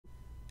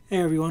Hey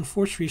everyone,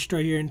 Force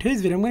Restart here. In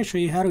today's video, I'm going to show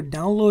you how to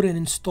download and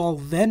install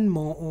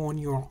Venmo on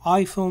your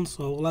iPhone.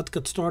 So let's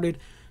get started.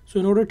 So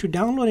in order to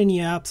download any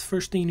apps,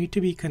 first thing you need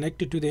to be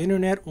connected to the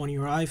internet on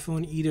your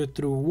iPhone, either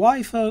through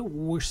Wi-Fi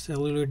or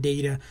cellular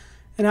data.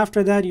 And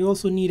after that, you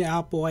also need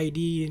Apple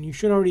ID, and you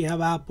should already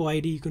have Apple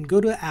ID. You can go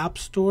to the App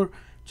Store,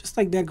 just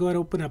like that. Go ahead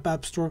and open up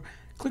App Store.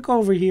 Click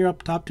over here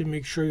up top to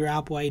make sure your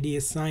Apple ID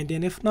is signed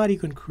in. If not, you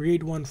can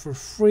create one for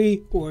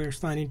free or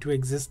sign into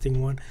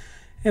existing one.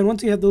 And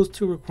once you have those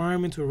two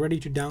requirements, we're ready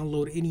to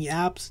download any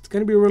apps. It's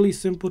going to be really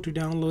simple to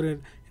download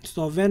and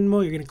install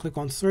Venmo. You're going to click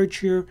on search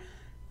here.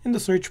 In the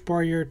search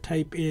bar here,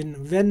 type in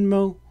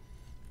Venmo.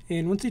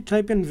 And once you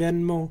type in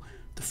Venmo,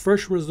 the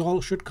first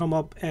result should come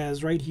up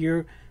as right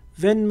here,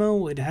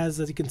 Venmo. It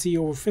has, as you can see,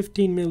 over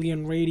 15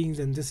 million ratings,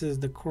 and this is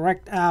the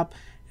correct app.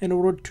 In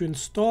order to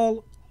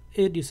install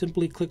it, you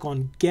simply click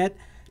on Get.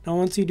 Now,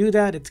 once you do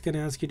that, it's going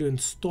to ask you to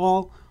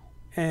install.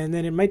 And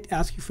then it might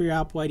ask you for your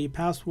Apple ID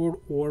password,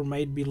 or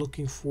might be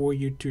looking for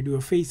you to do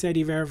a Face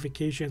ID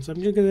verification. So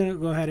I'm just going to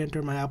go ahead and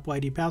enter my Apple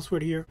ID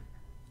password here.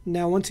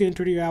 Now, once you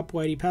enter your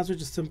Apple ID password,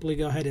 just simply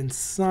go ahead and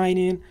sign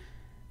in.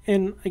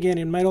 And again,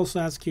 it might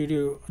also ask you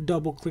to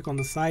double click on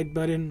the side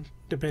button,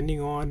 depending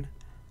on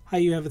how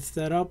you have it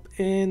set up.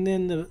 And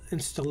then the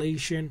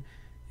installation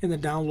and the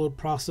download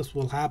process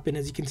will happen.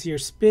 As you can see, you're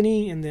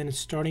spinning, and then it's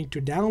starting to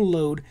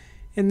download.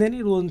 And then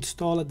it will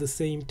install at the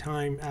same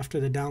time after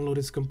the download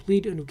is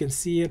complete, and you can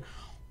see it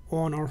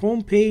on our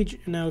home page.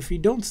 Now, if you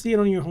don't see it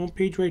on your home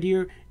page right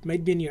here, it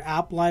might be in your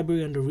app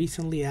library under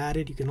recently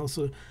added. You can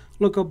also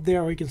look up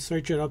there, or you can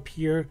search it up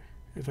here.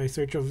 If I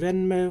search a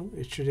Venmo,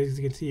 it should, as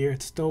you can see here,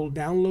 it's still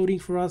downloading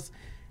for us.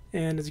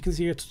 And as you can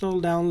see here, it's still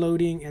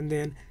downloading, and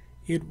then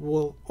it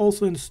will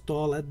also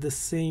install at the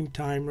same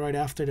time right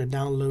after the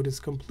download is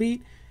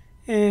complete.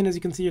 And as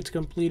you can see, it's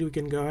complete. We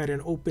can go ahead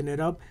and open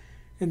it up.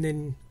 And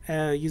then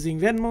using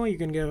Venmo, you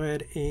can go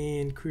ahead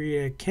and create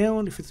an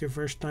account. If it's your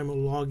first time, we'll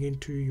log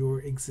into your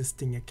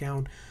existing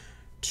account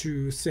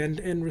to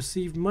send and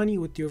receive money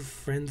with your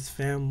friends,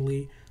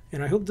 family.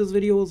 And I hope this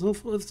video was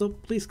helpful. If so,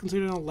 please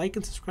consider a like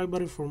and subscribe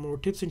button for more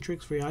tips and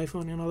tricks for your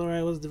iPhone and other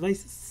iOS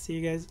devices. See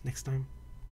you guys next time.